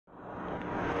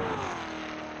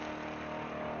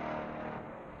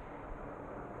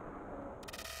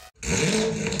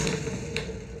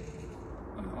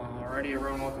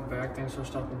back. Thanks for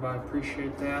stopping by.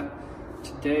 Appreciate that.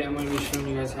 Today I'm going to be showing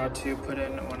you guys how to put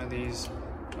in one of these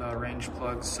range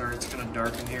plugs. Sorry, it's kind of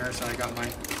dark in here, so I got my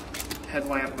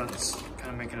headlamp, but it's kind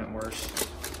of making it worse.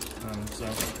 So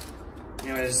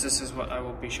anyways, this is what I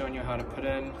will be showing you how to put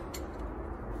in.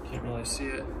 Can't really see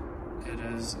it. It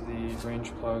is the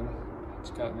range plug.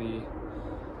 It's got the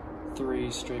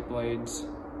 3 straight blades,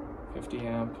 50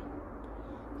 amp.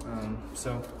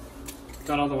 So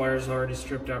got all the wires already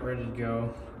stripped out, ready to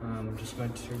go. I'm just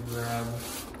going to grab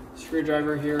a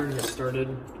screwdriver here and get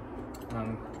started.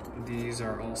 These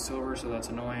are all silver, so that's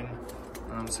annoying.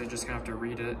 So you're just gonna have to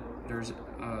read it. There's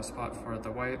a spot for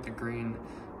the white, the green,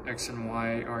 X and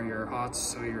Y are your aughts,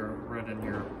 so your red and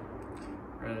your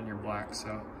black. So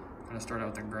I'm gonna start out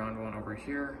with the ground one over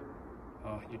here.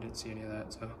 Oh, you didn't see any of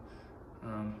that. So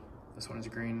this one is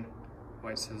green.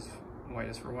 White is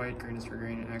for white, green is for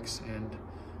green, X and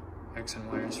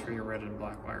Y is for your red and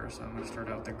black wire. So I'm gonna start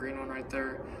out with the green one right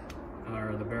there,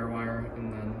 or the bare wire,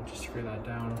 and then just screw that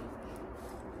down.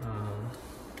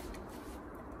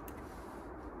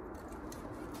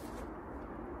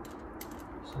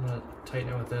 So I'm gonna tighten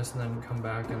it with this and then come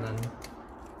back and then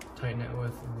tighten it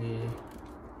with the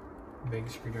big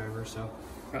screwdriver. So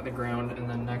got the ground, and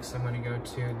then next I'm gonna go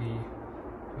to the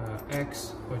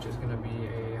X, which is gonna be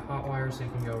a hot wire, so you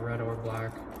can go red or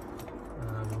black.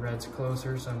 Red's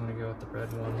closer, so I'm gonna go with the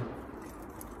red one.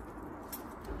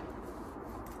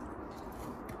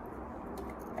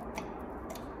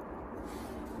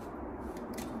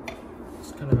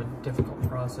 It's kind of a difficult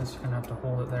process. You're gonna have to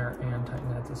hold it there and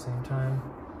tighten it at the same time.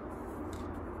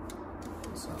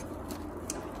 So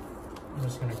I'm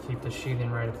just gonna keep the sheathing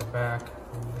right at the back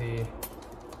of the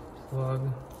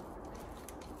plug.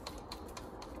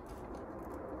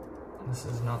 This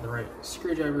is not the right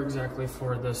screwdriver exactly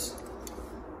for this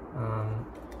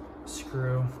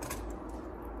screw.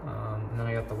 And then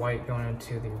I got the white going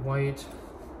into the white.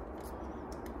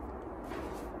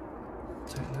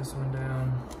 Tighten this one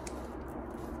down.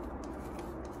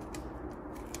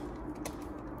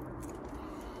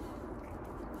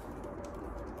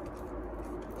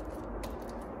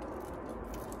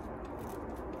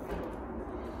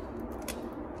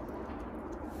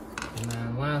 And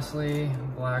then lastly,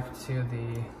 black to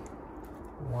the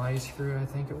Y screw, I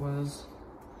think it was.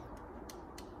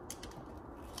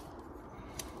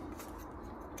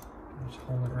 Just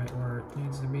hold it right where it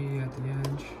needs to be at the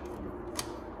edge.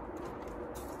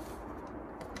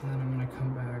 And then I'm gonna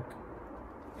come back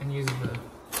and use the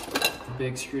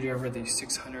big screwdriver, the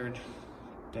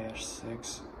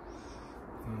 600-6.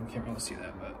 Can't really see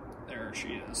that, but there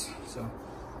she is. So I'm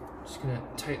just gonna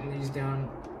tighten these down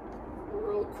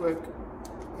real quick.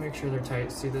 Make sure they're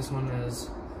tight. See, this one is,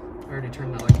 I already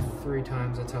turned that like 3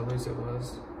 times. That's how loose it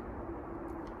was.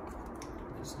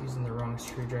 Just using the wrong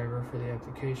screwdriver for the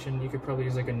application. You could probably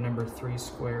use like a number 3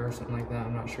 square or something like that.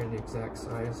 I'm not sure the exact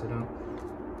size, so don't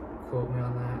quote me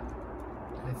on that.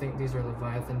 I think these are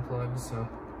Leviathan plugs, so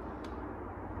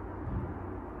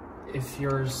if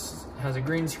yours has a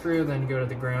green screw, then go to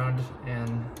the ground,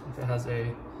 and if it has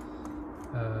a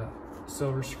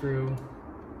silver screw,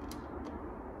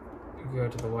 you go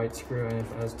to the white screw, and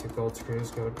if it has 2 gold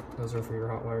screws, those are for your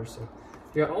hot wires. So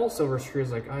if you got all silver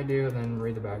screws like I do, then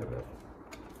read the back of it.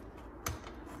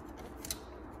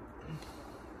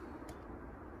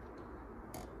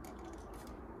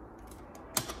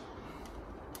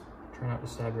 Try not to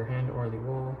stab your hand or the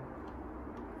wall.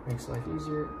 Makes life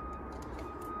easier.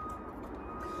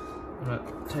 I'm gonna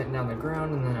tighten down the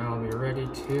ground, and then I'll be ready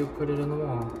to put it in the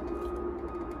wall.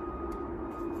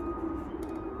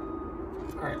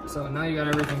 Alright, so now you got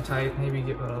everything tight. Maybe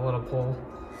give it a little pull.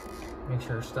 Make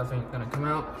sure stuff ain't gonna come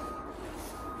out.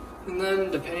 And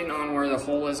then, depending on where the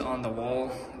hole is on the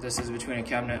wall, this is between a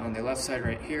cabinet on the left side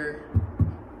right here,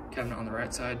 cabinet on the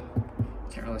right side.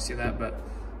 Can't really see that, but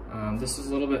this is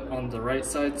a little bit on the right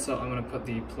side, so I'm gonna put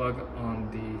the plug on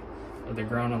the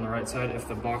ground on the right side. If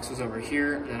the box was over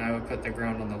here, then I would put the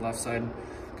ground on the left side,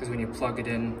 because when you plug it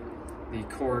in, the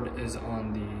cord is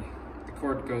on the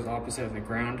cord goes opposite of the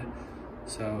ground.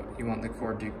 So you want the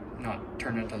cord to not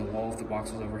turn into the wall. If the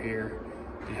box was over here,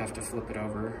 you'd have to flip it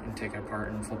over and take it apart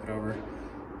and flip it over.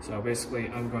 So basically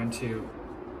I'm going to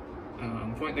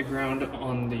point the ground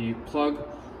on the plug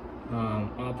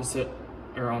opposite,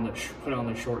 or put it on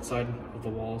the short side of the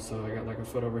wall. So I got like a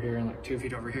foot over here and like 2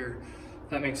 feet over here. If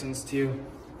that makes sense to you.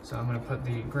 So I'm gonna put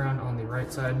the ground on the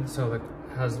right side so it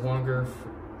has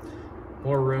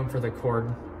more room for the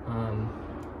cord,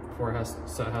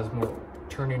 so it has more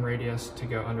turning radius to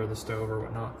go under the stove or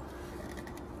whatnot.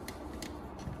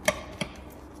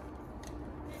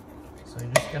 So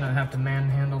you're just gonna have to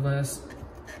manhandle this.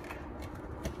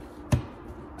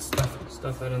 Stuff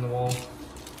stuff that in the wall.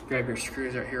 Grab your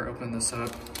screws right here, open this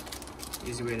up.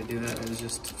 Easy way to do that is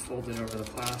just fold it over the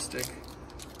plastic,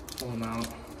 pull them out,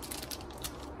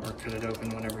 or cut it open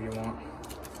whenever you want,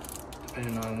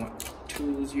 depending on what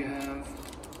tools you have.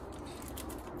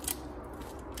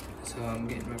 So I'm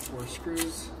getting my 4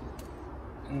 screws,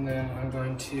 and then I'm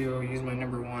going to use my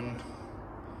number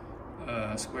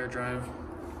 1 square drive.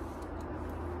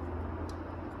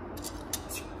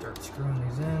 Start screwing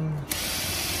these in.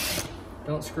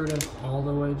 Don't screw them all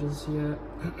the way just yet.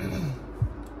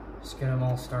 Just get them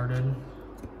all started.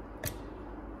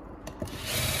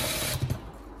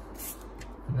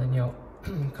 And then you'll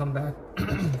come back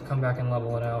and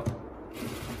level it out.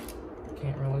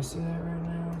 Can't really see that right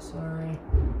now, sorry.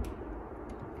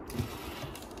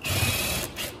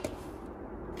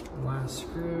 Last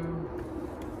screw.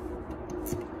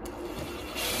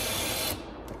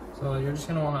 So you're just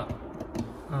gonna wanna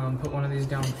put one of these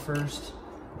down first.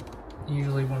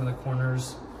 Usually one of the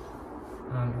corners.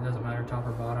 It doesn't matter top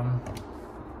or bottom.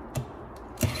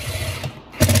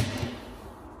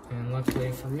 And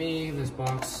luckily for me, this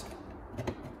box,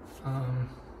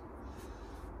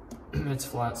 it's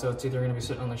flat, so it's either going to be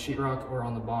sitting on the sheetrock or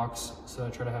on the box. So I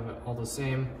try to have it all the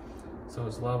same, so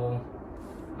it's level.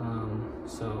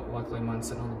 So luckily mine's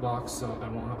sitting on the box, so I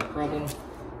won't have a problem.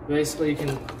 Basically, you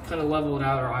can kind of level it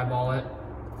out or eyeball it.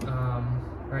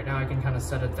 Right now I can kind of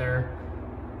set it there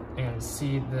and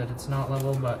see that it's not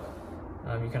level, but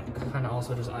you can kind of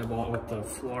also just eyeball it with the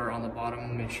floor on the bottom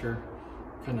and make sure,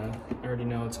 I already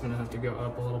know it's going to have to go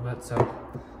up a little bit. So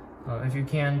if you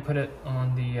can put it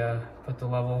on the, put the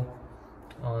level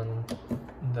on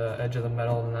the edge of the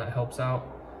metal, then that helps out.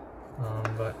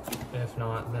 But if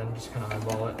not, then just kind of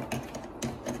eyeball it.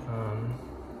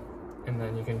 And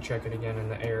then you can check it again in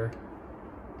the air,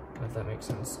 if that makes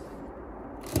sense.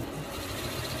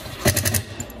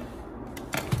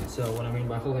 So what I mean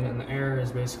by holding it in the air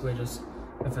is basically just,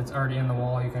 if it's already in the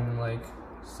wall, you can like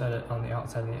set it on the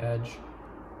outside of the edge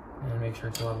and make sure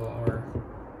it's level, or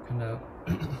kind of,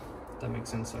 that makes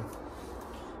sense. So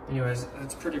anyways,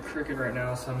 it's pretty crooked right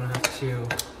now, so I'm gonna have to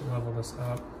level this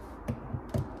up.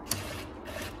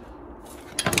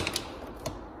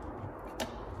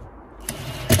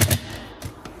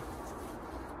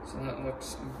 So that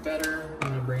looks better. I'm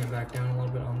gonna bring it back down a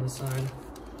little bit on this side.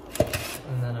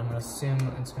 And then I'm gonna assume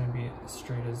it's gonna be as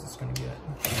straight as it's gonna get.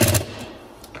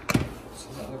 So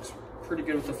that looks pretty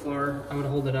good with the floor. I would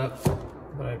hold it up,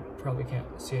 but I probably can't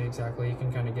see it exactly. You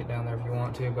can kind of get down there if you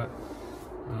want to, but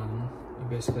you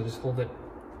basically just hold it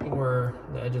where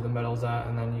the edge of the metal's at,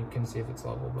 and then you can see if it's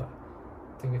level. But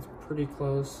I think it's pretty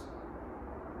close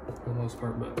for the most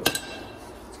part, but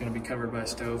it's gonna be covered by a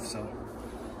stove, so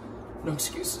no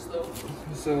excuses though.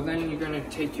 So then you're gonna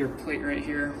take your plate right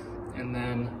here, and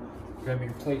then grab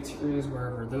your plate screws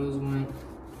wherever those went.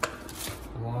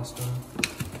 I lost them.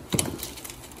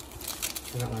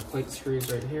 I got my plate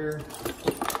screws right here.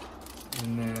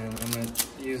 And then I'm gonna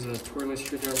use a twirly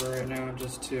screwdriver right now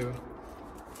just to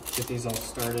get these all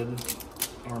started,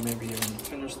 or maybe even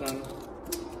finish them.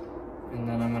 And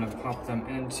then I'm gonna pop them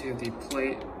into the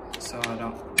plate so I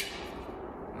don't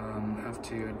have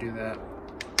to do that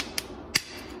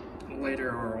later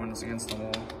or when it's against the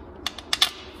wall.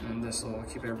 And this will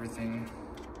keep everything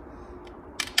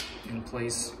in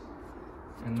place.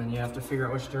 And then you have to figure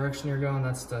out which direction you're going.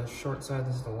 That's the short side,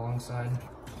 this is the long side.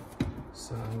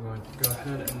 So I'm going to go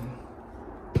ahead and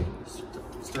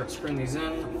start screwing these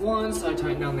in. Once I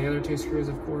tighten down the other 2 screws,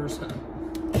 of course. Thought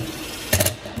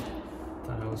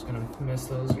I was gonna miss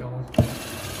those, y'all.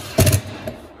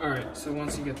 All right, so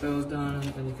once you get those done,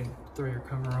 then you can throw your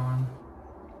cover on.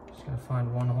 Just gonna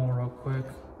find one hole real quick.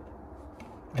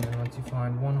 And then once you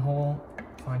find one hole,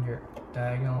 find your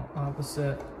diagonal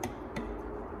opposite.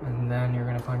 And then you're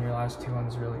gonna find your last 2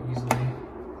 ones really easily.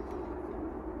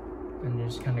 And you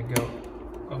just kind of go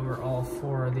over all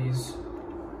 4 of these.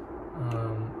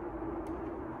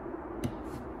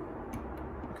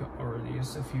 Go over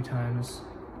these a few times,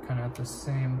 kind of at the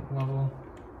same level.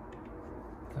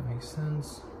 If that makes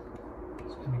sense.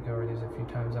 Just gonna go over these a few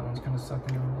times. That one's kind of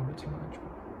sucking in a little bit too much.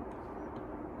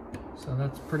 So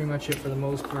that's pretty much it for the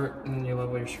most part. And then you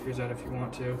level your screws out if you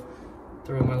want to.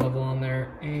 Throw my level on there,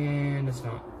 and it's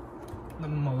not the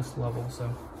most level,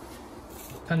 so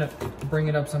kind of bring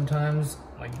it up sometimes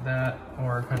like that,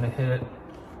 or kind of hit it,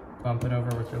 bump it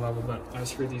over with your level. But I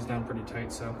screwed these down pretty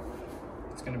tight, so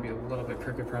it's going to be a little bit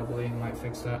crooked probably. Might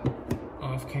fix that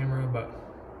off camera, but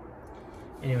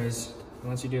anyways,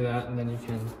 once you do that, and then you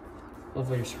can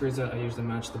level your screws out. I usually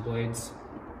match the blades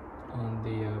on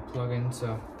the plug-in,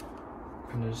 so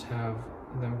kind of just have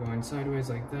them going sideways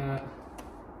like that,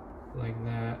 like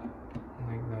that,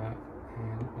 like that,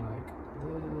 and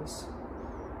like this.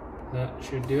 That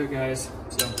should do it, guys.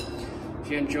 So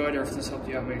if you enjoyed or if this helped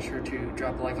you out, make sure to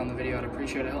drop a like on the video. I'd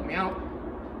appreciate it. Help me out.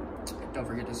 Don't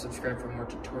forget to subscribe for more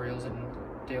tutorials and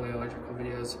daily electrical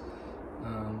videos.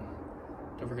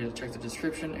 Don't forget to check the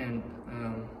description and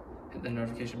hit the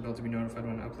notification bell to be notified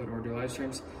when I upload or do live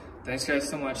streams. Thanks guys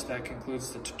so much. That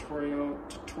concludes the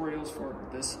tutorials for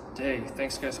this day.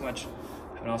 Thanks guys so much.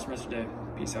 Have an awesome rest of the day.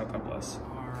 Peace out. God bless.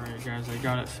 Alright guys, I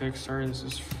got it fixed. Sorry this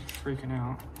is freaking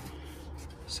out.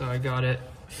 So I got it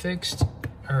fixed,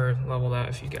 or leveled out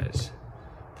if you guys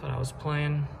thought I was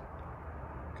playing.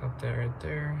 Got that right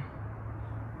there.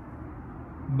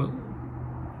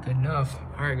 Boom. Good enough.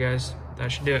 Alright guys,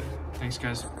 that should do it. Thanks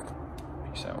guys.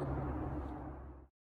 Peace out.